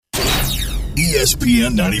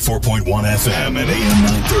ESPN 94.1 FM and AM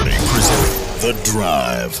 930 present The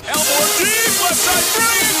Drive. Elmore deep, left side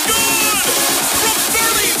three is good! From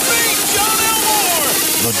 30 feet, John Elmore!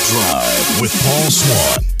 The Drive with Paul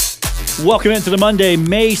Swann. Welcome into the Monday,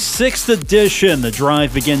 May 6th edition. The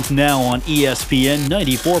Drive begins now on ESPN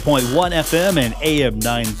 94.1 FM and AM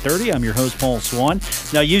 930. I'm your host, Paul Swann.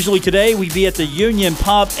 Now, usually today we'd be at the Union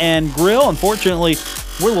Pub and Grill. Unfortunately,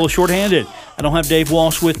 we're a little shorthanded. I don't have Dave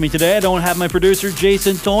Walsh with me today. I don't have my producer,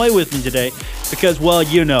 Jason Toy, with me today because, well,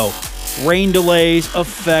 you know, rain delays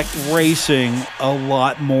affect racing a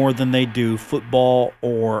lot more than they do football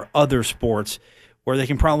or other sports where they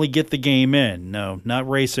can probably get the game in. No, not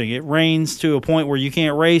racing. It rains to a point where you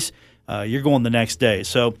can't race. You're going the next day.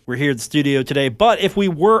 So we're here at the studio today. But if we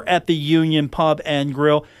were at the Union Pub and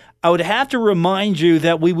Grill, I would have to remind you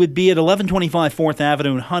that we would be at 1125 4th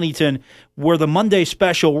Avenue in Huntington, where the Monday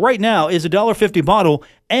special right now is $1.50 bottle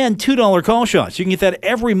and $2 call shots. You can get that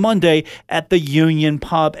every Monday at the Union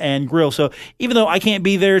Pub and Grill. So even though I can't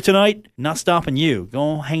be there tonight, not stopping you.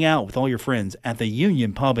 Go hang out with all your friends at the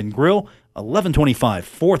Union Pub and Grill, 1125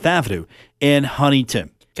 4th Avenue in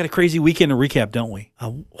Huntington. Got a crazy weekend to recap, don't we?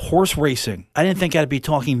 Horse racing. I didn't think I'd be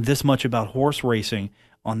talking this much about horse racing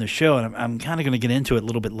on the show, and I'm kind of going to get into it a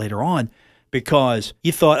little bit later on because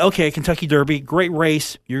you thought, okay, Kentucky Derby, great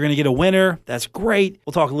race. You're going to get a winner. That's great.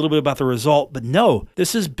 We'll talk a little bit about the result, but no,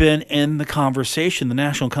 this has been in the conversation, the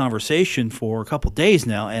national conversation for a couple days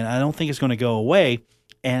now, and I don't think it's going to go away.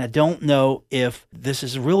 And I don't know if this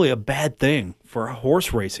is really a bad thing for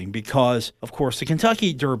horse racing because, of course, the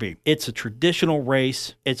Kentucky Derby, it's a traditional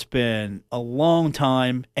race. It's been a long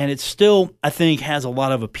time, and it still, I think, has a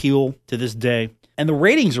lot of appeal to this day. And the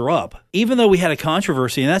ratings are up, even though we had a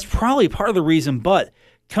controversy, and that's probably part of the reason, but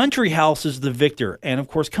Country House is the victor. And, of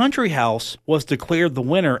course, Country House was declared the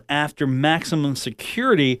winner after Maximum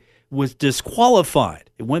Security was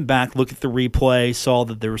disqualified. It went back, looked at the replay, saw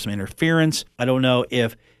that there was some interference. I don't know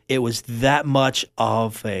if it was that much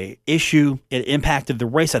of a issue. It impacted the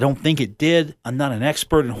race. I don't think it did. I'm not an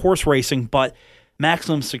expert in horse racing, but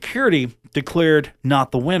Maximum Security declared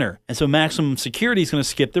not the winner. And so Maximum Security is going to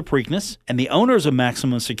skip the Preakness, and the owners of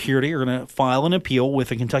Maximum Security are going to file an appeal with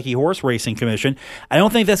the Kentucky Horse Racing Commission. I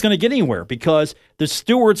don't think that's going to get anywhere because the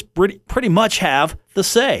stewards pretty much have the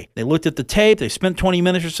say. They looked at the tape. They spent 20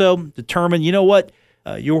 minutes or so, determined, you know what,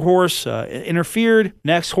 your horse interfered.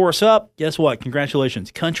 Next horse up, guess what?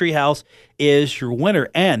 Congratulations. Country House is your winner.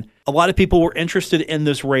 And a lot of people were interested in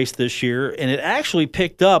this race this year, and it actually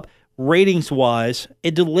picked up ratings-wise.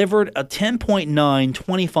 It delivered a 10.9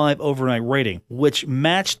 25 overnight rating, which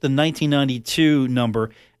matched the 1992 number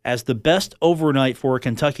as the best overnight for a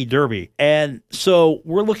Kentucky Derby. And so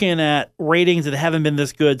we're looking at ratings that haven't been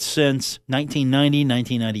this good since 1990,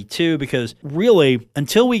 1992, because really,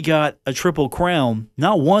 until we got a Triple Crown,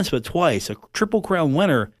 not once but twice, a Triple Crown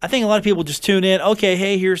winner, I think a lot of people just tune in, okay,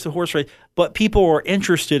 hey, here's the horse race. But people are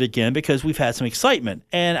interested again because we've had some excitement.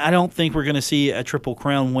 And I don't think we're going to see a Triple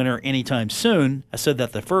Crown winner anytime soon. I said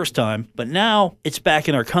that the first time. But now it's back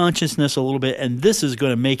in our consciousness a little bit, and this is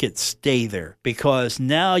going to make it stay there because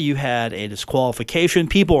now you had a disqualification.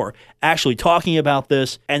 People are actually talking about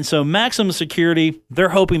this. And so Maximum Security, they're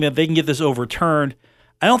hoping that they can get this overturned.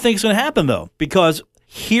 I don't think it's going to happen, though, because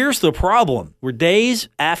here's the problem. We're days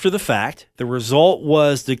after the fact. The result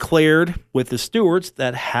was declared with the stewards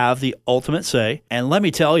that have the ultimate say. And let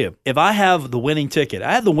me tell you, if I have the winning ticket,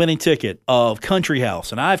 I have the winning ticket of Country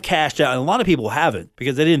House, and I've cashed out, and a lot of people haven't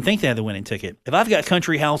because they didn't think they had the winning ticket. If I've got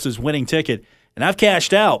Country House's winning ticket and I've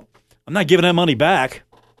cashed out, I'm not giving that money back.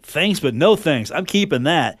 Thanks, but no thanks. I'm keeping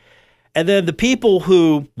that. And then the people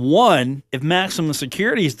who won, if Maximum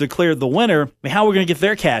Security is declared the winner, I mean, how are we going to get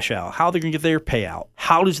their cash out? How are they going to get their payout?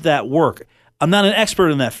 How does that work? I'm not an expert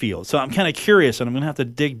in that field, so I'm kind of curious, and I'm going to have to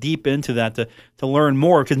dig deep into that to learn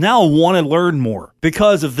more, because now I want to learn more.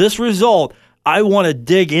 Because of this result, I want to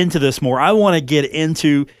dig into this more. I want to get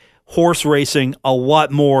into horse racing a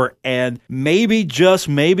lot more, and maybe, just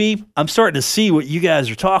maybe, I'm starting to see what you guys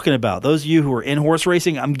are talking about. Those of you who are in horse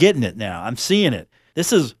racing, I'm getting it now. I'm seeing it.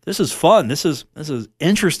 This is fun. This is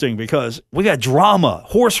interesting because we got drama,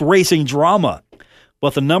 horse racing drama.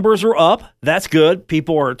 But the numbers are up. That's good.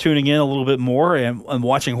 People are tuning in a little bit more and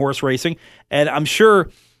watching horse racing. And I'm sure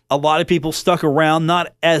a lot of people stuck around,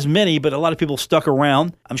 not as many, but a lot of people stuck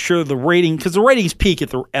around. I'm sure the rating, because the ratings peak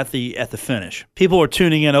at the finish. People are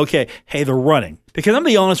tuning in, okay, hey, they're running. Because I'm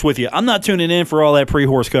going to be honest with you, I'm not tuning in for all that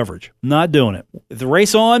pre-horse coverage. I'm not doing it. If the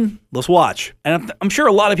race on, let's watch. And I'm sure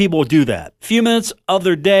a lot of people will do that. A few minutes of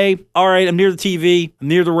their day, all right, I'm near the TV, I'm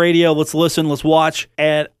near the radio, let's listen, let's watch.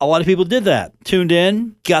 And a lot of people did that. Tuned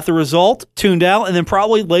in, got the result, tuned out, and then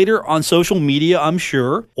probably later on social media, I'm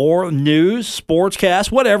sure, or news,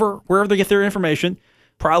 sportscast, whatever, wherever they get their information,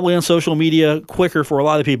 probably on social media quicker for a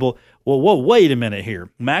lot of people. Well, whoa, wait a minute here.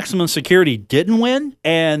 Maximum Security didn't win,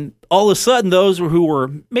 and all of a sudden, those who were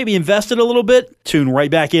maybe invested a little bit tuned right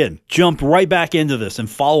back in, jumped right back into this, and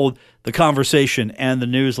followed the conversation and the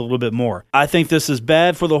news a little bit more. I think this is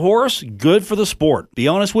bad for the horse, good for the sport. Be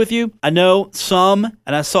honest with you, I know some,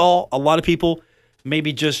 and I saw a lot of people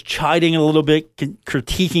maybe just chiding a little bit,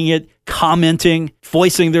 critiquing it, commenting,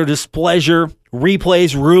 voicing their displeasure.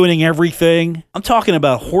 Replays ruining everything. I'm talking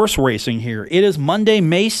about horse racing here. It is Monday,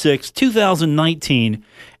 May 6, 2019,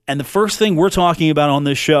 and the first thing we're talking about on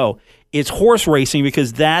this show is horse racing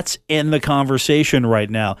because that's in the conversation right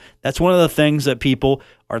now. That's one of the things that people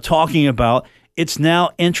are talking about. It's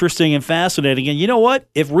now interesting and fascinating. And you know what?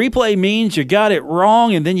 If replay means you got it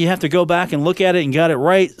wrong and then you have to go back and look at it and got it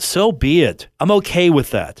right, so be it. I'm okay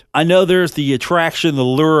with that. I know there's the attraction, the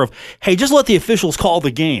lure of, hey, just let the officials call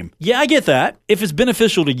the game. Yeah, I get that if it's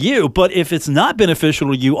beneficial to you, but if it's not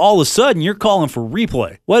beneficial to you, all of a sudden you're calling for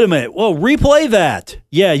replay. Wait a minute. Well, replay that.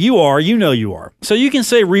 Yeah, you are. You know you are. So you can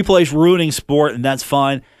say replay's ruining sport, and that's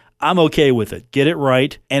fine. I'm okay with it. Get it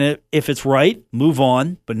right. And if it's right, move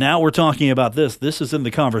on. But now we're talking about this. This is in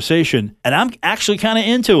the conversation. And I'm actually kind of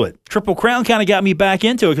into it. Triple Crown kind of got me back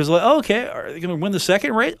into it because, like, oh, okay, are they going to win the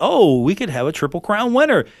second race? Oh, we could have a Triple Crown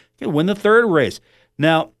winner. Could win the third race.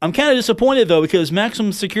 Now, I'm kind of disappointed, though, because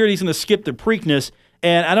Maximum Security is going to skip the Preakness.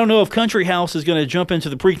 And I don't know if Country House is going to jump into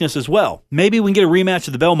the Preakness as well. Maybe we can get a rematch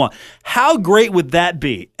at the Belmont. How great would that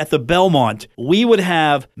be at the Belmont? We would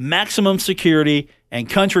have Maximum Security and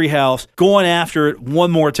Country House going after it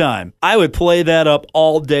one more time. I would play that up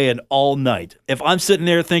all day and all night. If I'm sitting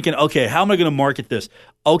there thinking, okay, how am I going to market this?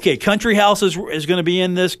 Okay, Country House is going to be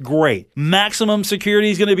in this? Great. Maximum Security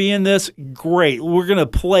is going to be in this? Great. We're going to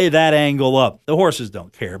play that angle up. The horses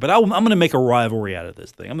don't care, but I'm going to make a rivalry out of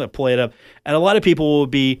this thing. I'm going to play it up, and a lot of people will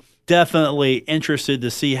be definitely interested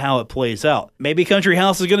to see how it plays out. Maybe Country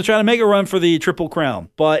House is going to try to make a run for the Triple Crown,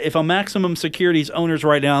 but if I'm Maximum Security's owners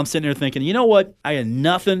right now, I'm sitting there thinking, you know what? I got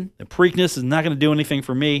nothing. The Preakness is not going to do anything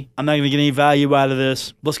for me. I'm not going to get any value out of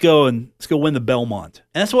this. Let's go win the Belmont.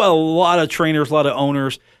 And that's why a lot of trainers, a lot of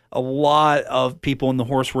owners, a lot of people in the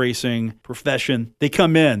horse racing profession, they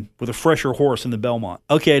come in with a fresher horse in the Belmont.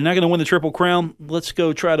 Okay, not going to win the Triple Crown. Let's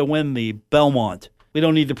go try to win the Belmont. We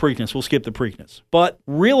don't need the Preakness. We'll skip the Preakness. But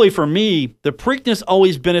really, for me, the Preakness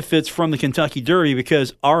always benefits from the Kentucky Derby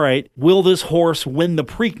because, all right, will this horse win the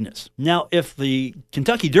Preakness? Now, if the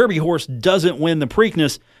Kentucky Derby horse doesn't win the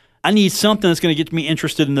Preakness, I need something that's going to get me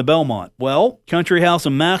interested in the Belmont. Well, Country House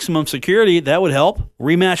and Maximum Security, that would help.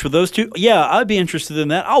 Rematch with those two? Yeah, I'd be interested in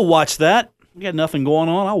that. I'll watch that. We got nothing going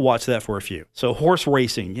on. I'll watch that for a few. So horse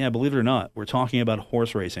racing. Yeah, believe it or not, we're talking about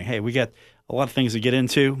horse racing. Hey, we got a lot of things to get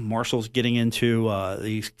into. Marshall's getting into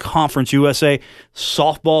the Conference USA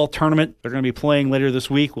softball tournament. They're going to be playing later this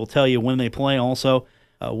week. We'll tell you when they play also.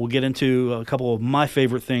 We'll get into a couple of my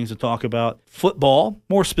favorite things to talk about. Football,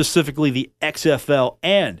 more specifically the XFL.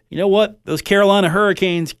 And you know what? Those Carolina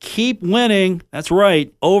Hurricanes keep winning. That's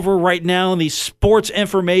right. Over right now in the Sports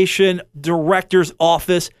Information Director's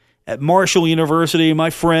Office at Marshall University,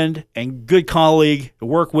 my friend and good colleague to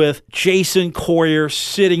work with, Jason Coyer,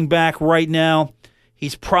 sitting back right now.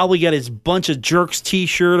 He's probably got his Bunch of Jerks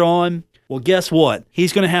t-shirt on. Well, guess what?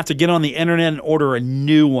 He's going to have to get on the internet and order a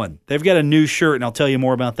new one. They've got a new shirt, and I'll tell you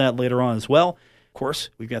more about that later on as well. Of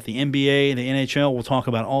course, we've got the NBA, the NHL. We'll talk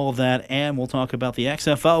about all of that, and we'll talk about the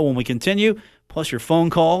XFL when we continue, plus your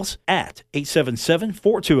phone calls at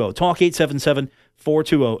 877-420-TALK,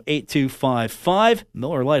 877-420-8255.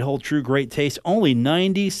 Miller Lite Hold True Great Taste, only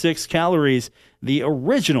 96 calories. The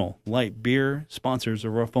original light beer sponsors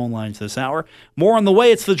of our phone lines this hour. More on the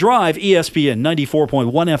way. It's The Drive, ESPN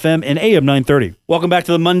 94.1 FM and AM 930. Welcome back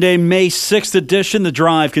to the Monday, May 6th edition. The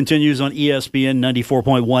Drive continues on ESPN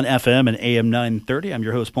 94.1 FM and AM 930. I'm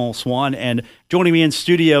your host, Paul Swann, and joining me in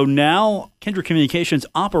studio now, Kindred Communications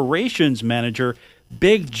Operations Manager,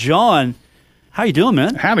 Big John. How you doing,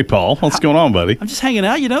 man? Howdy, Paul. What's going on, buddy? I'm just hanging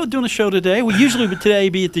out, doing a show today. We usually today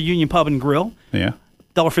be at the Union Pub and Grill. Yeah.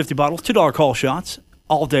 $1.50 bottles, $2 call shots,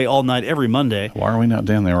 all day, all night, every Monday. Why are we not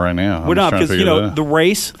down there right now? We're not because, the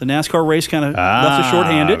NASCAR race kind of left us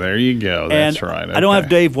shorthanded. There you go. That's and right. Okay. I don't have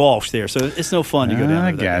Dave Walsh there, so it's no fun to go down there.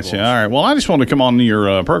 I got you. All right. Well, I just wanted to come on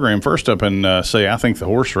your program first up and say I think the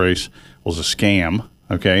horse race was a scam,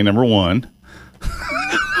 okay, number one.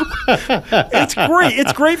 It's great.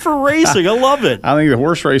 It's great for racing. I love it. I think the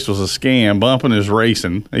horse race was a scam. Bumping is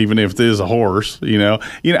racing, even if it is a horse.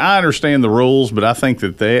 I understand the rules, but I think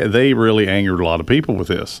that they really angered a lot of people with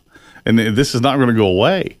this, and this is not going to go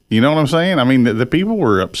away. You know what I'm saying? I mean, the people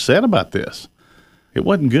were upset about this. It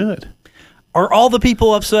wasn't good. Are all the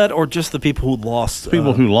people upset, or just the people who lost?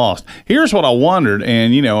 People who lost. Here's what I wondered,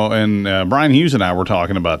 and Brian Hughes and I were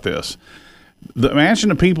talking about this. Imagine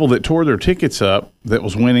the people that tore their tickets up that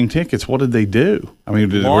was winning tickets. What did they do? I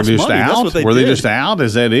mean, were they just money. out? They just out?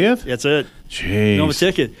 Is that it? That's it. Jeez. You don't have a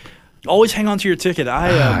ticket. Always hang on to your ticket.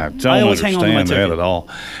 I don't always hang on to my ticket. that at all.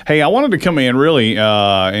 Hey, I wanted to come in really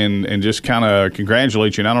and just kind of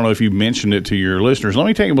congratulate you. And I don't know if you mentioned it to your listeners. Let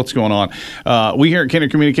me tell you what's going on. We here at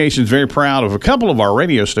Kindred Communications very proud of a couple of our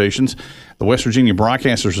radio stations. The West Virginia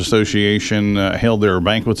Broadcasters Association held their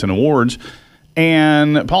banquets and awards.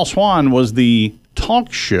 And Paul Swann was the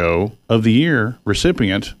Talk Show of the Year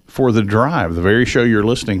recipient for The Drive, the very show you're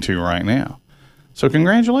listening to right now. So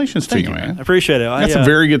congratulations to you, man. I appreciate it. That's a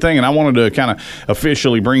very good thing, and I wanted to kind of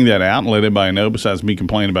officially bring that out and let everybody know, besides me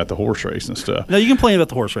complaining about the horse race and stuff. No, you complain about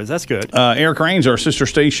the horse race. That's good. Eric Rains, our sister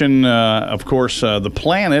station, of course, The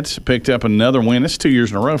Planet picked up another win. It's 2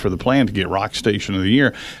 years in a row for The Planet to get Rock Station of the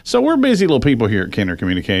Year. So we're busy little people here at Kindred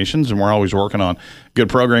Communications, and we're always working on good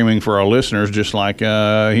programming for our listeners, just like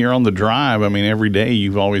here on The Drive. I mean, every day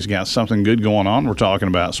you've always got something good going on. We're talking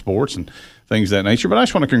about sports and things of that nature. But I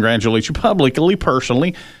just want to congratulate you publicly,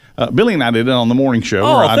 personally. Billy and I did it on the morning show.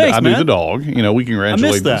 Oh, thanks, I do man. the dog. We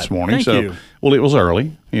congratulated this morning. Thank you. Well, it was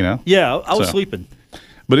early, Yeah, I was sleeping.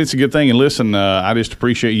 But it's a good thing. And listen, I just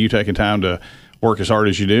appreciate you taking time to work as hard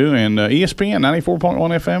as you do. And ESPN 94.1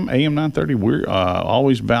 FM, AM 930, we're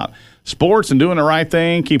always about sports and doing the right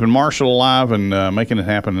thing, keeping Marshall alive and making it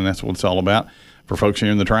happen. And that's what it's all about for folks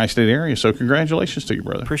here in the tri-state area. So congratulations to you,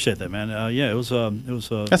 brother. Appreciate that, man. It was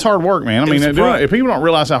that's hard work, man. I mean, if people don't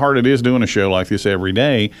realize how hard it is doing a show like this every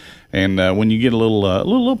day, and when you get a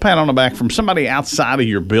little pat on the back from somebody outside of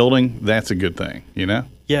your building, that's a good thing,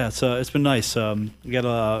 Yeah, it's been nice. Came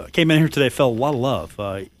in here today, felt a lot of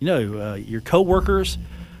love. Your coworkers,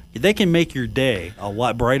 they can make your day a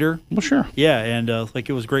lot brighter. Well, sure. Yeah, and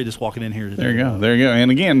it was great just walking in here today. There you go.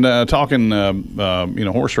 And again, talking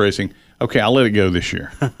horse racing. Okay, I'll let it go this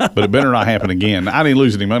year, but it better not happen again. I didn't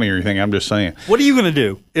lose any money or anything. I'm just saying. What are you going to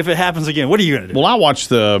do if it happens again? What are you going to do? Well, I watched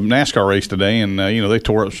the NASCAR race today, and they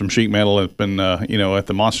tore up some sheet metal up in at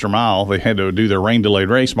the Monster Mile. They had to do their rain delayed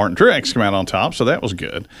race. Martin Truex came out on top, so that was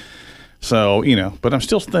good. So but I'm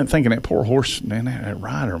still thinking that poor horse, man, that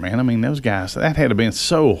rider, man. I mean, those guys, that had to have been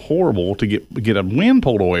so horrible to get a win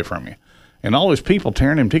pulled away from you, and all those people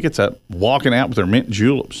tearing them tickets up, walking out with their mint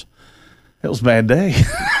juleps. It was a bad day.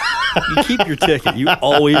 You keep your ticket. You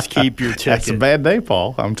always keep your ticket. That's a bad day,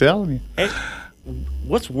 Paul. I'm telling you. Hey,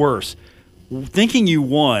 what's worse, thinking you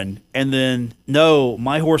won and then, no,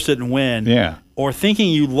 my horse didn't win. Yeah. Or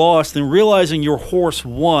thinking you lost and realizing your horse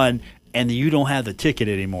won and you don't have the ticket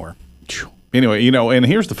anymore. Anyway, and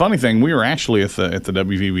here's the funny thing. We were actually at the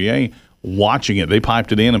WVBA watching it. They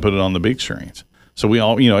piped it in and put it on the big screens. So we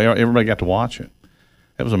all, everybody got to watch it.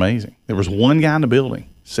 That was amazing. There was one guy in the building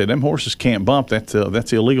said, them horses can't bump. That's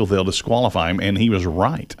illegal. They'll disqualify him. And he was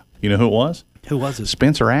right. You know who it was? Who was it?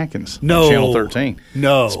 Spencer Atkins. No. On Channel 13.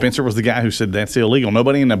 No. Spencer was the guy who said that's illegal.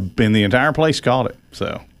 Nobody in the entire place caught it.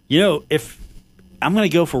 So if I'm going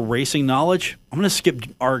to go for racing knowledge, I'm going to skip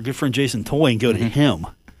our good friend Jason Toy and go to him.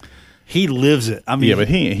 He lives it. I mean, yeah, but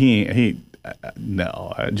he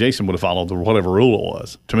no, Jason would have followed whatever rule it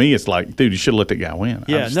was. To me, it's like, dude, you should have let that guy win.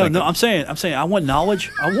 Yeah, no. I'm saying, I want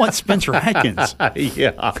knowledge. I want Spencer Atkins.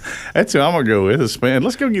 Yeah, that's who I'm gonna go with.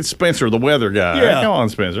 Let's go get Spencer, the weather guy. Yeah. Come on,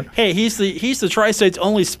 Spencer. Hey, he's the Tri-State's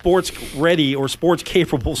only sports ready or sports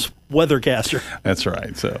capable weathercaster. That's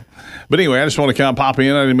right. So, but anyway, I just want to kind of pop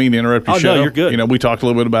in. I didn't mean to interrupt your show. No, you're good. We talked a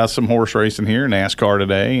little bit about some horse racing here, NASCAR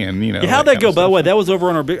today, and how'd that go? By the way, that was over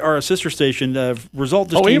on our sister station. Result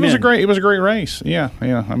just came in. It was a great race. Yeah.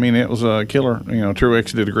 I mean, it was a killer.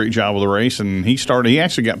 Truex did a great job with the race, and he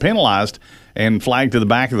actually got penalized and flagged to the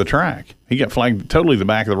back of the track. He got flagged totally to the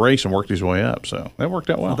back of the race and worked his way up. So that worked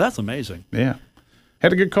out well. Oh, that's amazing. Yeah.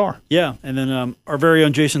 Had a good car. Yeah, and then our very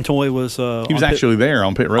own Jason Toy was he was actually there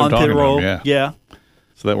on pit road. On pit road, yeah.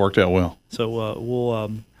 So that worked out well. So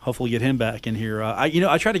we'll hopefully get him back in here.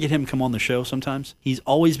 I try to get him to come on the show sometimes. He's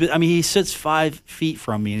always been. I mean, he sits 5 feet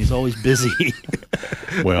from me, and he's always busy.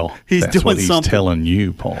 Well, he's that's doing what he's something. Telling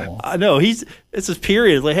you, Paul. I know it's his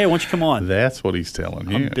period. Like, hey, why don't you come on? That's what he's telling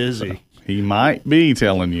you. I'm busy. He might be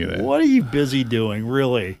telling you that. What are you busy doing,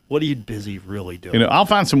 really? What are you busy really doing? I'll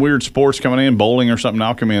find some weird sports coming in, bowling or something.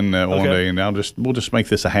 I'll come in one day, and we'll just make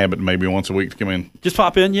this a habit maybe once a week to come in. Just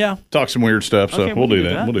pop in, yeah. Talk some weird stuff, so Okay, we'll do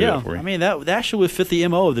that. We'll do that for you. I mean, that actually would fit the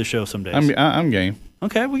MO of the show some days. I'm game.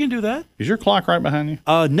 Okay, we can do that. Is your clock right behind you?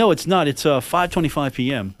 No, it's not. It's 5:25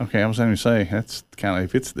 p.m. Okay, I was going to say, that's kind of,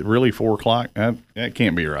 if it's really 4 o'clock, that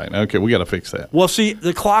can't be right. Okay, we got to fix that. Well, see,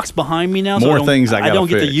 the clock's behind me now, so More I things I gotta don't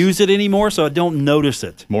get to fix. use it anymore, so I don't notice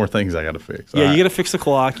it. More things I got to fix. Yeah, All right. you got to fix the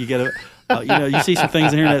clock. You got to, you see some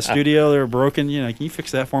things in here in that studio that are broken. Can you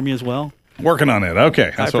fix that for me as well? Working on it. Okay. I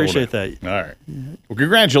That's what we'll appreciate do. that. All right. Well,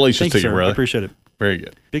 congratulations Thank to you, you, sir. brother. I appreciate it. Very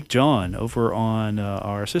good. Big John over on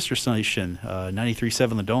our sister station,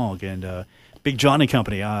 93.7 The Dog, and Big John and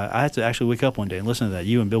Company. I had to actually wake up one day and listen to that,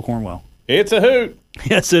 you and Bill Cornwell. It's a hoot.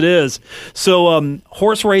 Yes, it is. So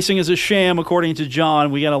horse racing is a sham, according to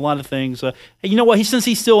John. We got a lot of things. Hey, you know what? Since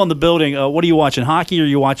he's still in the building, what are you watching, hockey or are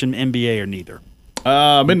you watching NBA or neither?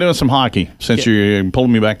 I've been doing some hockey since you're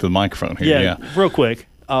pulling me back to the microphone here. Yeah. Real quick.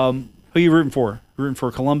 Who are you rooting for? Rooting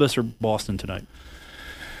for Columbus or Boston tonight?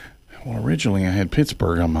 Well, originally I had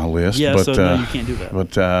Pittsburgh on my list. Yeah, but, so no, you can't do that.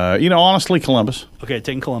 But, honestly, Columbus. Okay,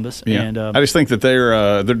 taking Columbus. Yeah. And, I just think that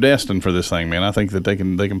they're destined for this thing, man. I think that they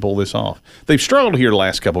can pull this off. They've struggled here the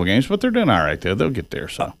last couple of games, but they're doing all right. They'll get there.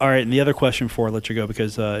 So. All right, and the other question before I let you go,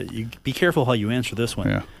 because you be careful how you answer this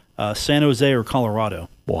one. Yeah. San Jose or Colorado?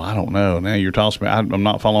 Well, I don't know. Now you're tossing me. I'm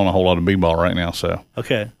not following a whole lot of b-ball right now. So.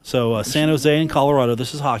 Okay, so San Jose and Colorado.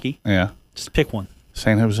 This is hockey. Yeah. Just pick one.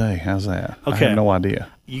 San Jose. How's that? Okay. I have no idea.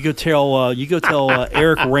 You go tell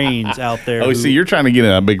Eric Raines out there. Oh, see, you're trying to get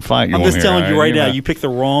in a big fight. I'm just telling you right now, you picked the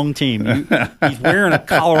wrong team. He's wearing a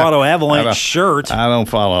Colorado Avalanche shirt. I don't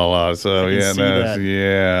follow a lot, so can see that.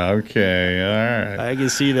 yeah, okay, all right. I can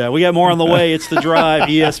see that. We got more on the way. It's The Drive,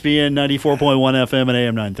 ESPN 94.1 FM and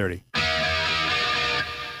AM 930.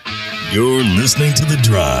 You're listening to The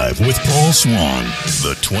Drive with Paul Swann,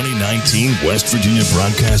 the 2019 West Virginia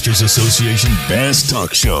Broadcasters Association Bass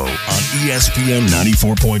Talk Show on ESPN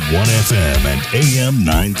 94.1 FM and AM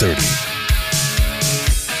 930.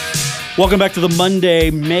 Welcome back to the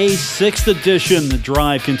Monday, May 6th edition. The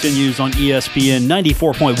Drive continues on ESPN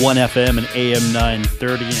 94.1 FM and AM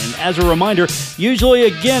 930. And as a reminder, usually,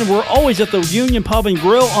 again, we're always at the Union Pub and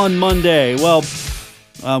Grill on Monday. Well,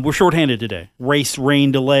 we're shorthanded today.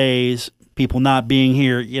 Rain delays, people not being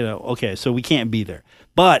here, okay, so we can't be there.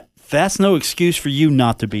 But that's no excuse for you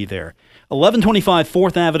not to be there. 1125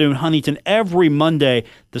 4th Avenue in Huntington. Every Monday,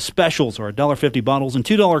 the specials are $1.50 bottles and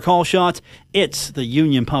 $2 call shots. It's the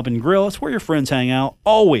Union Pub and Grill. It's where your friends hang out,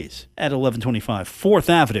 always at 1125 4th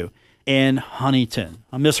Avenue in Huntington.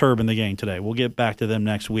 I miss Herb and the gang today. We'll get back to them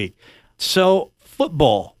next week. So,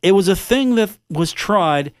 football. It was a thing that was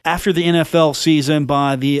tried after the NFL season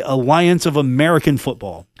by the Alliance of American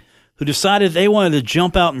Football, who decided they wanted to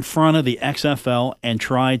jump out in front of the XFL and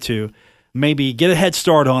try to maybe get a head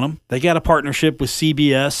start on them. They got a partnership with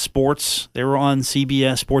CBS Sports. They were on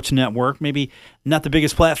CBS Sports Network. Maybe not the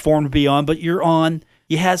biggest platform to be on, but you're on.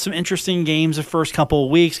 You had some interesting games the first couple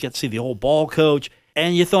of weeks. Got to see the old ball coach.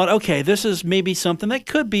 And you thought, okay, this is maybe something that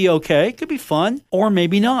could be okay, could be fun, or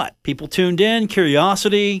maybe not. People tuned in,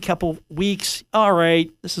 curiosity, couple weeks, all right,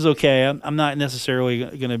 this is okay. I'm not necessarily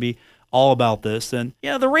going to be all about this. And,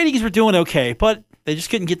 the ratings were doing okay, but they just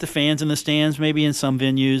couldn't get the fans in the stands. Maybe in some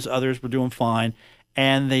venues, others were doing fine.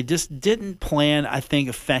 And they just didn't plan, I think,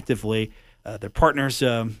 effectively. Their partners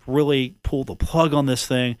really pulled the plug on this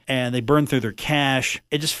thing, and they burned through their cash.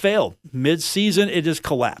 It just failed. Mid-season, it just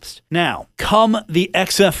collapsed. Now, come the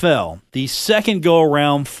XFL, the second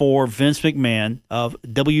go-around for Vince McMahon of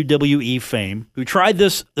WWE fame, who tried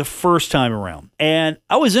this the first time around. And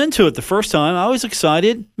I was into it the first time. I was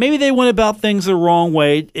excited. Maybe they went about things the wrong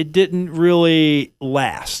way. It didn't really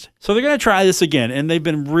last. So they're going to try this again, and they've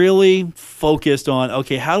been really focused on,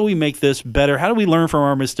 okay, how do we make this better? How do we learn from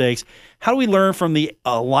our mistakes? How do we learn from the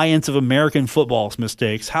Alliance of American Football's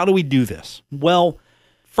mistakes? How do we do this? Well,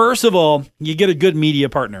 first of all, you get a good media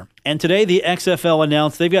partner. And today the XFL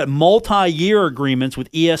announced they've got multi-year agreements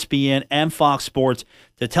with ESPN and Fox Sports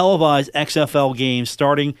to televise XFL games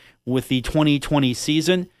starting with the 2020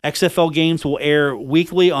 season. XFL games will air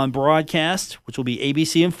weekly on broadcast, which will be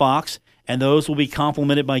ABC and Fox. And those will be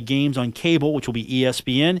complemented by games on cable, which will be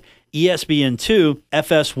ESPN, ESPN2,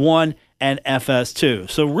 FS1, and FS2.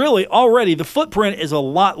 So really, already, the footprint is a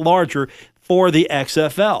lot larger for the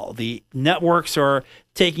XFL. The networks are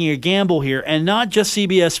taking a gamble here, and not just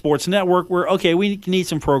CBS Sports Network, where, okay, we need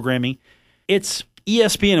some programming. It's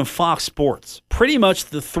ESPN and Fox Sports. Pretty much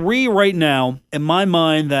the three right now, in my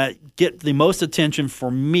mind, that get the most attention for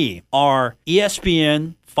me are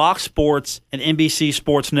ESPN, Fox Sports, and NBC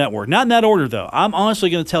Sports Network. Not in that order, though. I'm honestly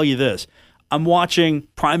going to tell you this. I'm watching,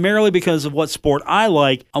 primarily because of what sport I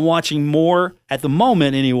like, I'm watching more, at the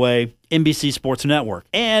moment anyway, NBC Sports Network.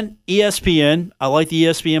 And ESPN, I like the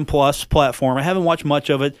ESPN Plus platform. I haven't watched much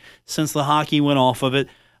of it since the hockey went off of it,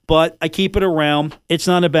 but I keep it around. It's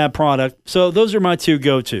not a bad product. So those are my two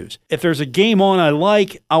go-tos. If there's a game on I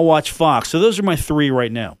like, I'll watch Fox. So those are my three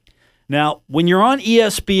right now. Now, when you're on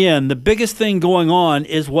ESPN, the biggest thing going on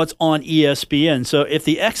is what's on ESPN. So if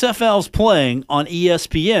the XFL's playing on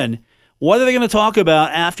ESPN, what are they going to talk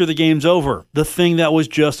about after the game's over? The thing that was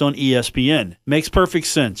just on ESPN. Makes perfect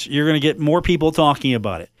sense. You're going to get more people talking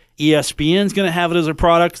about it. ESPN's going to have it as a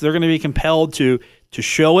product. They're going to be compelled to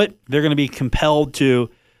show it. They're going to be compelled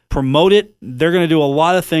to promote it. They're going to do a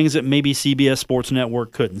lot of things that maybe CBS Sports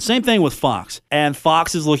Network couldn't. Same thing with Fox. And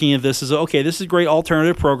Fox is looking at this as, okay, this is great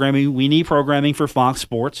alternative programming. We need programming for Fox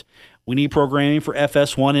Sports. We need programming for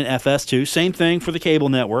FS1 and FS2. Same thing for the cable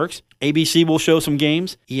networks. ABC will show some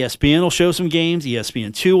games. ESPN will show some games.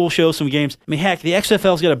 ESPN2 will show some games. I mean, heck, the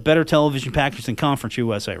XFL's got a better television package than Conference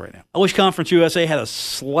USA right now. I wish Conference USA had a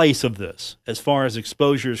slice of this as far as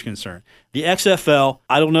exposure is concerned. The XFL,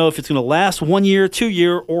 I don't know if it's going to last 1 year, 2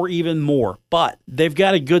 year, or even more, but they've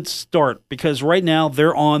got a good start because right now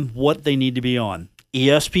they're on what they need to be on.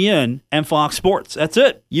 ESPN and Fox Sports. That's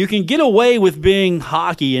it. You can get away with being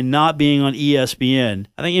hockey and not being on ESPN.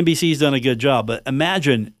 I think NBC's done a good job, but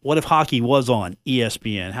imagine what if hockey was on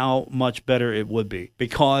ESPN, how much better it would be.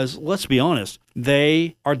 Because, let's be honest,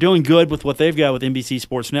 they are doing good with what they've got with NBC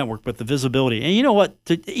Sports Network, but the visibility. And you know what?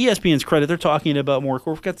 To ESPN's credit, they're talking about more.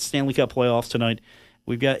 We've got the Stanley Cup playoffs tonight.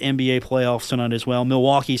 We've got NBA playoffs tonight as well.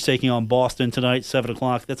 Milwaukee's taking on Boston tonight, 7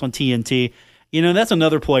 o'clock. That's on TNT. You know, that's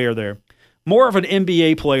another player there. More of an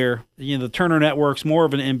NBA player, you know, the Turner Network's more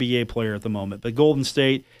of an NBA player at the moment. But Golden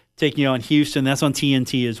State taking on Houston, that's on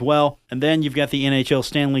TNT as well. And then you've got the NHL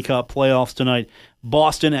Stanley Cup playoffs tonight.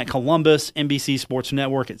 Boston at Columbus, NBC Sports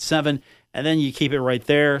Network at 7. And then you keep it right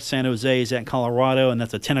there. San Jose is at Colorado, and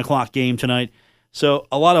that's a 10 o'clock game tonight. So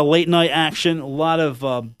a lot of late-night action, a lot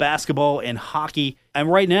of basketball and hockey.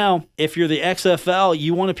 And right now, if you're the XFL,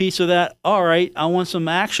 you want a piece of that. All right, I want some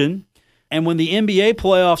action. And when the NBA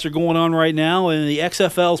playoffs are going on right now and the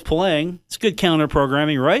XFL's playing, it's good counter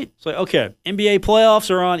programming, right? It's like, okay, NBA playoffs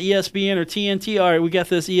are on ESPN or TNT. All right, we got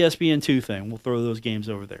this ESPN2 thing. We'll throw those games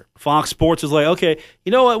over there. Fox Sports is like, okay,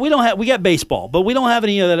 you know what? We got baseball, but we don't have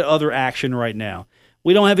any of that other action right now.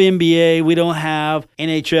 We don't have NBA. We don't have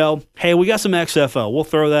NHL. Hey, we got some XFL. We'll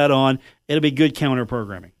throw that on. It'll be good counter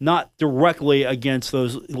programming. Not directly against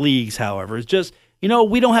those leagues, however. It's just, you know,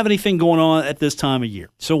 we don't have anything going on at this time of year,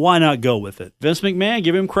 so why not go with it? Vince McMahon,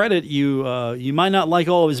 give him credit. You might not like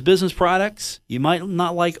all of his business products. You might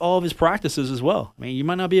not like all of his practices as well. I mean, you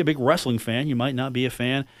might not be a big wrestling fan. You might not be a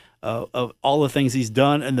fan of all the things he's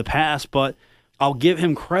done in the past, but I'll give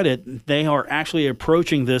him credit. They are actually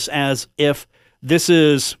approaching this as if this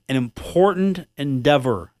is an important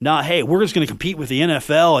endeavor. Not, hey, we're just going to compete with the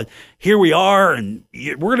NFL, and here we are, and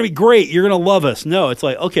we're going to be great. You're going to love us. No, it's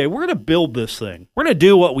like, okay, we're going to build this thing. We're going to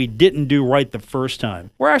do what we didn't do right the first time.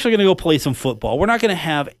 We're actually going to go play some football. We're not going to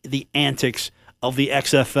have the antics of the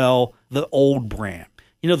XFL, the old brand.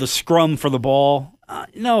 You know, the scrum for the ball.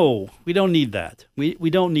 No, we don't need that. We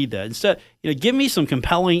don't need that. Instead, give me some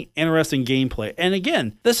compelling, interesting gameplay. And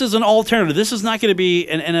again, this is an alternative. This is not going to be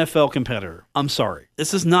an NFL competitor. I'm sorry.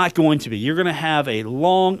 This is not going to be. You're going to have a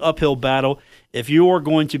long uphill battle. If you are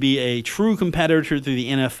going to be a true competitor to the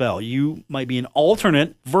NFL, you might be an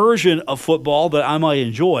alternate version of football that I might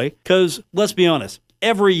enjoy. Because let's be honest,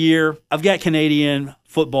 every year I've got Canadian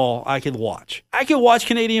football I could watch. I could watch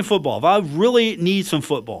Canadian football if I really need some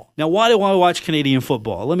football. Now, why do I watch Canadian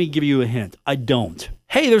football? Let me give you a hint. I don't.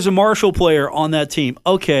 Hey, there's a Marshall player on that team.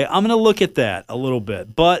 Okay, I'm going to look at that a little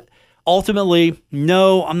bit. But ultimately,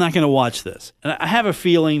 no, I'm not going to watch this. And I have a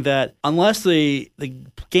feeling that unless the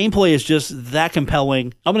gameplay is just that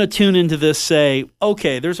compelling, I'm going to tune into this, say,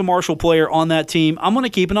 okay, there's a Marshall player on that team. I'm going to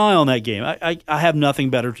keep an eye on that game. I have nothing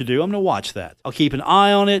better to do. I'm going to watch that. I'll keep an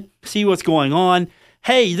eye on it, see what's going on.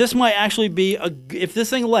 Hey, this might actually be, if this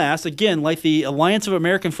thing lasts, again, like the Alliance of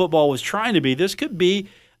American Football was trying to be, this could be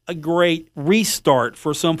a great restart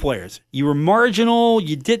for some players. You were marginal,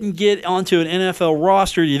 you didn't get onto an NFL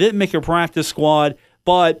roster, you didn't make a practice squad,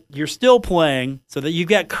 but you're still playing so that you've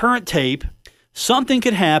got current tape. Something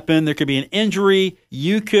could happen. There could be an injury.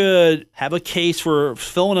 You could have a case for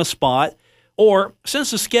filling a spot. Or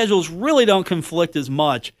since the schedules really don't conflict as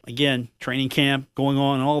much, again, training camp going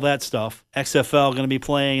on and all that stuff, XFL going to be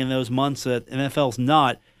playing in those months that NFL's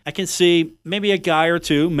not, I can see maybe a guy or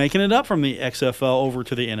two making it up from the XFL over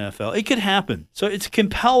to the NFL. It could happen. So it's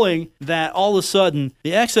compelling that all of a sudden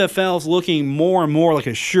the XFL is looking more and more like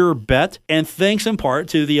a sure bet, and thanks in part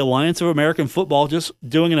to the Alliance of American Football just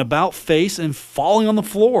doing an about face and falling on the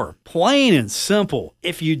floor. Plain and simple.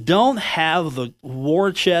 If you don't have the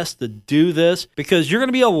war chest to do this, because you're going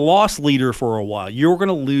to be a loss leader for a while, you're going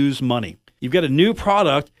to lose money. You've got a new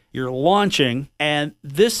product you're launching, and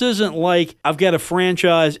this isn't like I've got a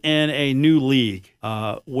franchise in a new league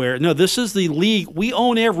this is the league. We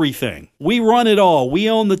own everything. We run it all. We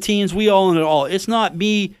own the teams. We own it all. It's not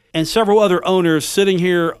me and several other owners sitting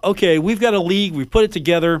here, okay, we've got a league. We've put it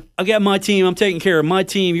together. I've got my team. I'm taking care of my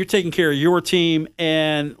team. You're taking care of your team,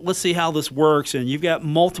 and let's see how this works. And you've got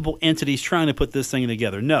multiple entities trying to put this thing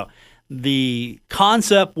together. No. The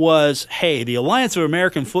concept was, hey, the Alliance of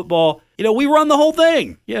American Football, we run the whole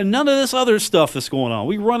thing. Yeah, none of this other stuff that's going on.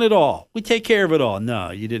 We run it all. We take care of it all.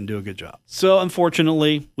 No, you didn't do a good job. So,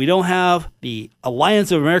 unfortunately, we don't have the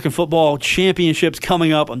Alliance of American Football championships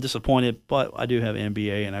coming up. I'm disappointed, but I do have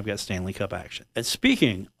NBA, and I've got Stanley Cup action. And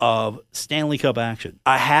speaking of Stanley Cup action,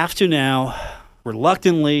 I have to now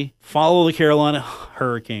reluctantly follow the Carolina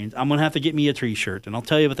Hurricanes. I'm going to have to get me a T-shirt, and I'll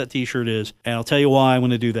tell you what that T-shirt is, and I'll tell you why I'm going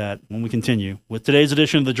to do that when we continue with today's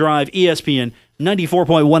edition of The Drive, ESPN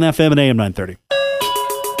 94.1 FM and AM 930.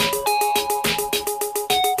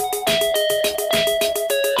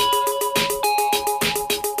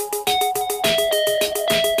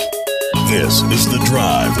 This is The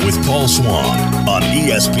Drive with Paul Swann on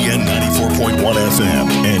ESPN 94.1 FM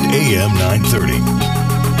and AM 930.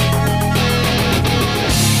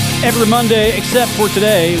 Every Monday, except for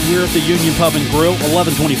today, we're at the Union Pub and Grill,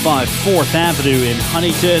 1125 4th Avenue in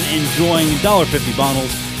Huntington, enjoying $1.50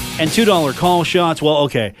 bottles and $2 call shots. Well,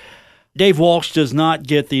 okay, Dave Walsh does not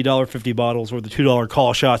get the $1.50 bottles or the $2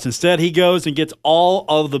 call shots. Instead, he goes and gets all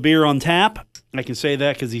of the beer on tap. I can say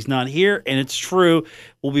that because he's not here, and it's true.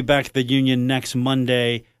 We'll be back at the Union next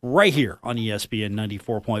Monday right here on ESPN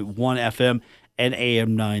 94.1 FM. And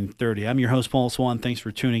AM 930. I'm your host, Paul Swann. Thanks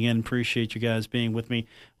for tuning in. Appreciate you guys being with me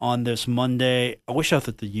on this Monday. I wish I was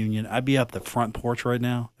at the Union. I'd be up the front porch right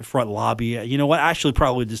now, the front lobby. You know what? I actually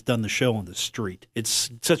probably just done the show on the street. It's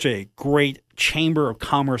such a great Chamber of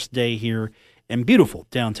Commerce day here in beautiful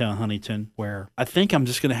downtown Huntington, where I think I'm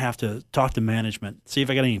just going to have to talk to management, see if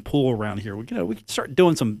I got any pool around here. We can start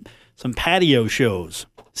doing some patio shows.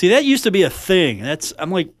 See, that used to be a thing. I'm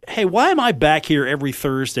like, hey, why am I back here every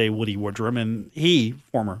Thursday, Woody Woodrum? And he,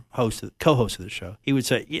 former co-host of the show, he would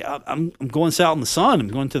say, yeah, I'm going out in the sun. I'm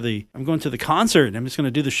going to the concert, and I'm just going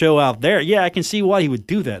to do the show out there. Yeah, I can see why he would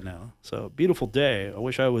do that now. So, beautiful day. I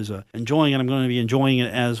wish I was enjoying it. I'm going to be enjoying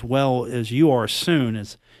it as well as you are soon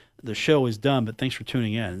as the show is done. But thanks for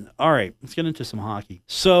tuning in. All right, let's get into some hockey.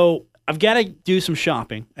 So, I've got to do some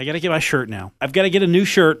shopping. I got to get my shirt now. I've got to get a new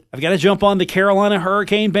shirt. I've got to jump on the Carolina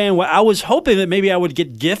Hurricane bandwagon. I was hoping that maybe I would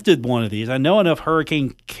get gifted one of these. I know enough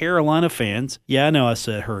Hurricane Carolina fans. Yeah, I know I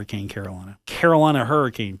said Hurricane Carolina. Carolina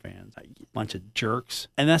Hurricane fans. Bunch of jerks.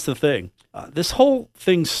 And that's the thing. This whole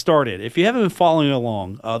thing started, if you haven't been following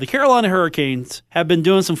along, the Carolina Hurricanes have been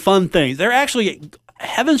doing some fun things. They're actually,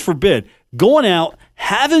 heavens forbid, going out,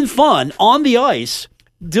 having fun on the ice,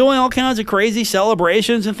 doing all kinds of crazy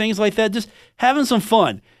celebrations and things like that, just having some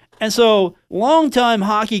fun. And so, longtime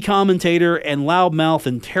hockey commentator and loudmouth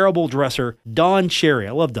and terrible dresser, Don Cherry,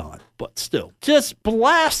 I love Don, but still, just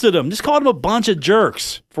blasted them, just called them a bunch of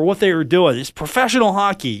jerks for what they were doing. It's professional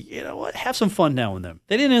hockey. You know what? Have some fun now and then.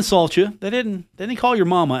 They didn't insult you. They didn't call your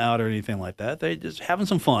mama out or anything like that. They just having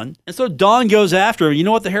some fun. And so Don goes after him. You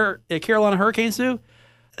know what the Carolina Hurricanes do?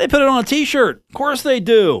 They put it on a T-shirt. Of course they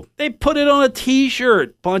do. They put it on a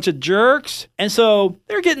T-shirt. Bunch of jerks. And so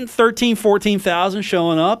they're getting 13,000, 14,000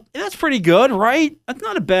 showing up. That's pretty good, right? That's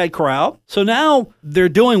not a bad crowd. So now they're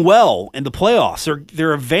doing well in the playoffs.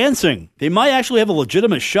 They're advancing. They might actually have a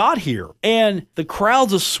legitimate shot here. And the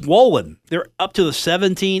crowds are swollen. They're up to the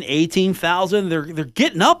 17,000, 18,000. They're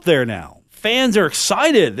getting up there now. Fans are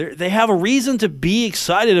excited. They have a reason to be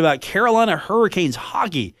excited about Carolina Hurricanes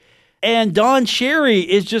hockey. And Don Cherry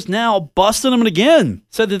is just now busting them again.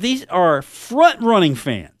 Said that these are front-running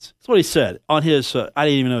fans. That's what he said on his, I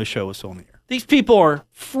didn't even know his show was still on the air. These people are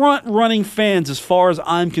front-running fans as far as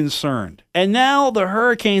I'm concerned. And now the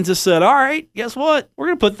Hurricanes have said, all right, guess what? We're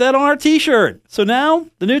going to put that on our T-shirt. So now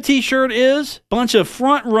the new T-shirt is bunch of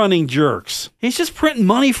front-running jerks. He's just printing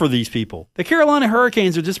money for these people. The Carolina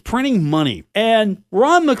Hurricanes are just printing money. And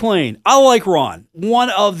Ron McClain, I like Ron, one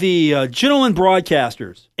of the gentleman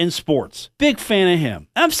broadcasters in sports. Big fan of him.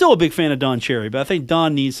 I'm still a big fan of Don Cherry, but I think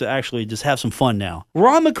Don needs to actually just have some fun now.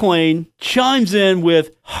 Ron McClain chimes in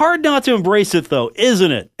with, hard not to embrace it though,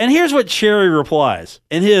 isn't it? And here's what Cherry replies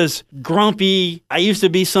in his grumpy, I used to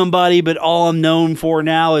be somebody, but all I'm known for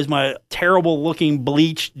now is my terrible looking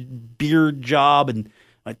bleached beard job and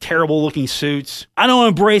my terrible looking suits. I don't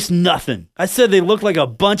embrace nothing. I said they look like a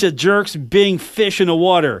bunch of jerks being fish in the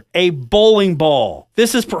water. A bowling ball.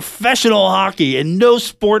 This is professional hockey and no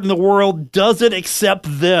sport in the world does it except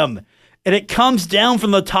them. And it comes down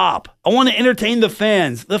from the top. I want to entertain the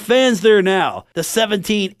fans. The fans there now. The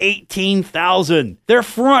 17, 18,000. They're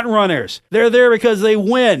front runners. They're there because they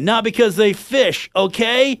win, not because they fish,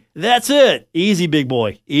 okay? That's it. Easy, big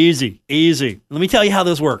boy. Easy, easy. Let me tell you how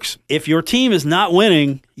this works. If your team is not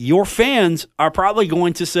winning, your fans are probably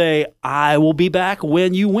going to say, I will be back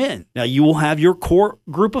when you win. Now, you will have your core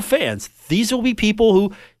group of fans. These will be people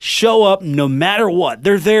who show up no matter what.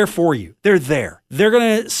 They're there for you. They're there. They're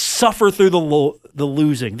going to suffer through the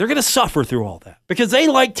losing. They're going to suffer through all that because they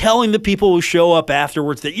like telling the people who show up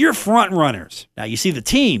afterwards that you're front runners. Now, you see the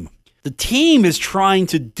team. The team is trying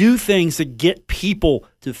to do things to get people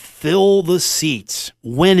to fill the seats.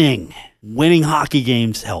 Winning hockey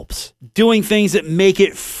games helps. Doing things that make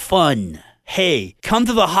it fun. Hey, come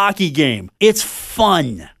to the hockey game. It's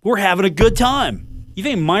fun. We're having a good time. You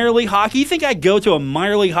think minor league hockey? You think I go to a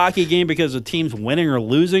minor league hockey game because the team's winning or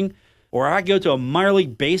losing? Or I go to a minor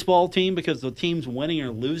league baseball team because the team's winning or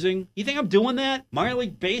losing? You think I'm doing that? Minor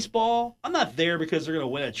league baseball? I'm not there because they're going to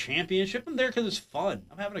win a championship. I'm there because it's fun.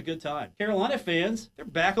 I'm having a good time. Carolina fans, they're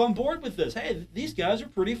back on board with this. Hey, these guys are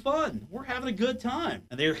pretty fun. We're having a good time.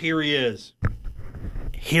 And here he is.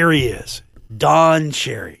 Here he is. Don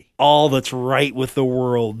Cherry. All that's right with the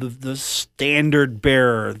world, the standard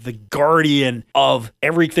bearer, the guardian of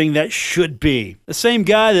everything that should be. The same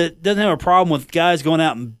guy that doesn't have a problem with guys going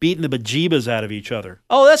out and beating the bejeebas out of each other.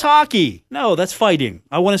 Oh, that's hockey. No, that's fighting.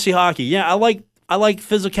 I want to see hockey. Yeah, I like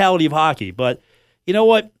physicality of hockey, but you know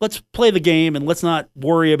what? Let's play the game and let's not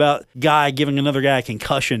worry about guy giving another guy a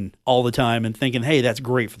concussion all the time and thinking, hey, that's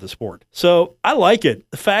great for the sport. So I like it.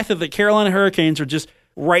 The fact that the Carolina Hurricanes are just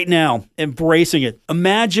right now embracing it.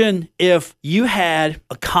 Imagine if you had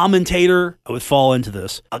a commentator, I would fall into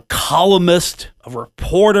this, a columnist, a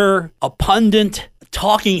reporter, a pundit, a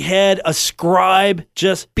talking head, a scribe,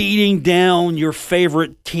 just beating down your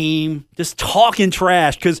favorite team, just talking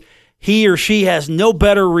trash because he or she has no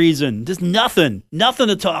better reason, just nothing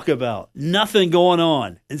to talk about, nothing going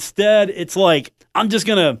on. Instead, it's like, I'm just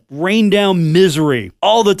going to rain down misery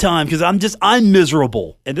all the time because I'm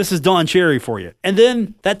miserable. And this is Don Cherry for you. And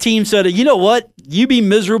then that team said, you know what? You be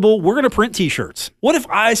miserable. We're going to print T-shirts. What if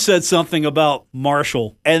I said something about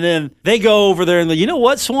Marshall and then they go over there and you know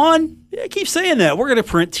what, Swann? Yeah, keep saying that. We're going to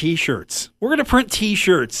print T-shirts. We're going to print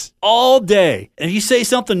T-shirts all day. And if you say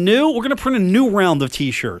something new, we're going to print a new round of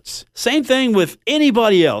T-shirts. Same thing with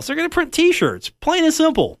anybody else. They're going to print T-shirts. Plain and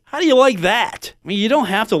simple. How do you like that? I mean, you don't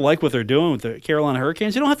have to like what they're doing with the Carolina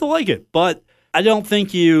Hurricanes. You don't have to like it. But I don't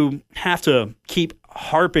think you have to keep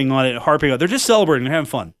harping on it. They're just celebrating. They're having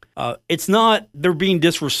fun. It's not they're being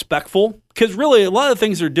disrespectful. Because really, a lot of the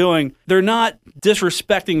things they're doing, they're not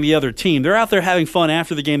disrespecting the other team. They're out there having fun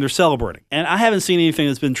after the game. They're celebrating. And I haven't seen anything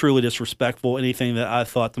that's been truly disrespectful, anything that I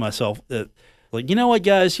thought to myself that, like, you know what,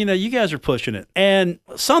 guys? You guys are pushing it. And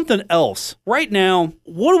something else. Right now,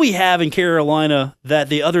 what do we have in Carolina that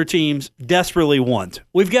the other teams desperately want?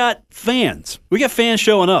 We've got fans. We got fans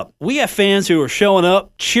showing up. We got fans who are showing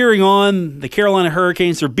up, cheering on the Carolina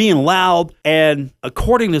Hurricanes. They're being loud. And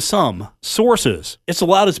according to some sources, it's the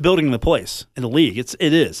loudest building in the place, in the league. It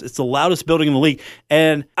is. It's the loudest building in the league.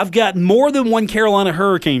 And I've got more than one Carolina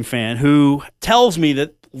Hurricane fan who tells me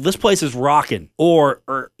that this place is rocking or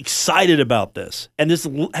are excited about this and just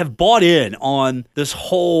have bought in on this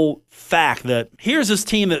whole fact that here's this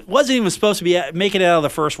team that wasn't even supposed to be making it out of the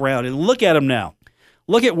first round, and look at them now.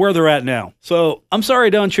 Look at where they're at now. So I'm sorry,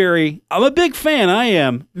 Don Cherry. I'm a big fan. I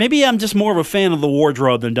am. Maybe I'm just more of a fan of the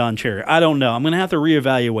wardrobe than Don Cherry. I don't know. I'm going to have to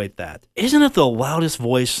reevaluate that. Isn't it the loudest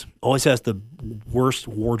voice always has the worst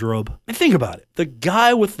wardrobe. And think about it. The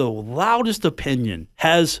guy with the loudest opinion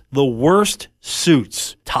has the worst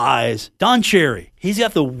suits, ties. Don Cherry, he's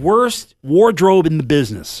got the worst wardrobe in the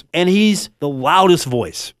business, and he's the loudest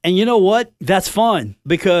voice. And you know what? That's fun,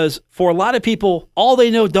 because for a lot of people, all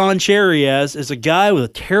they know Don Cherry as is a guy with a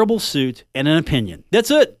terrible suit and an opinion.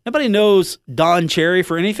 That's it. Nobody knows Don Cherry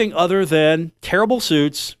for anything other than terrible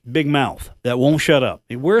suits, big mouth that won't shut up.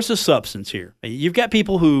 I mean, where's the substance here? You've got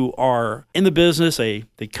people who are in the business, they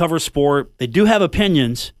cover sport, they do have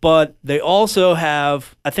opinions, but they also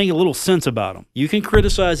have, I think, a little sense about them. You can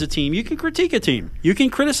criticize a team, you can critique a team, you can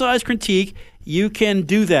critique, you can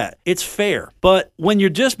do that. It's fair. But when you're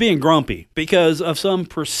just being grumpy because of some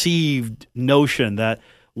perceived notion that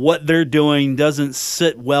what they're doing doesn't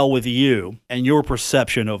sit well with you and your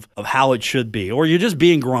perception of how it should be, or you're just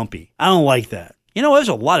being grumpy, I don't like that. You know, there's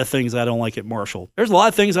a lot of things I don't like at Marshall. There's a lot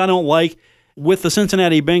of things I don't like with the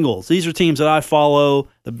Cincinnati Bengals. These are teams that I follow,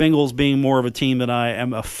 the Bengals being more of a team that I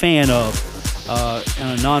am a fan of in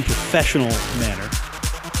a non-professional manner.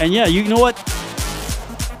 And yeah, you know what?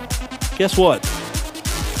 Guess what?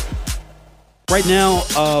 Right now,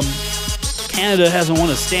 Canada hasn't won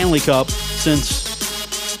a Stanley Cup since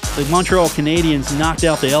the Montreal Canadiens knocked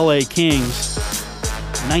out the LA Kings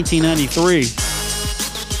in 1993.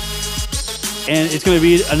 And it's going to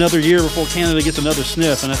be another year before Canada gets another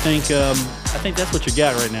sniff. And I think that's what you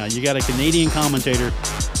got right now. You got a Canadian commentator.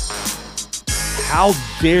 How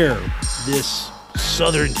dare this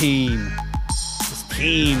Southern team, this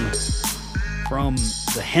team from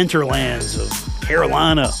the hinterlands of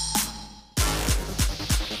Carolina,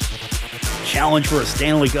 challenge for a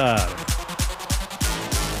Stanley Cup.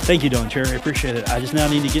 Thank you, Don Cherry. I appreciate it. I just now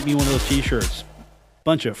need to get me one of those T-shirts.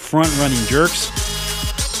 Bunch of front-running jerks.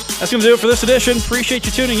 That's going to do it for this edition. Appreciate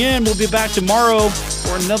you tuning in. We'll be back tomorrow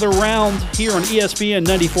for another round here on ESPN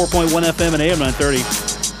 94.1 FM and AM 930.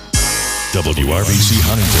 WRBC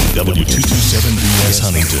Huntington, W227BS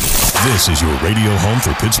Huntington. This is your radio home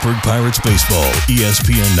for Pittsburgh Pirates baseball.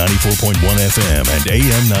 ESPN 94.1 FM and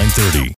AM 930.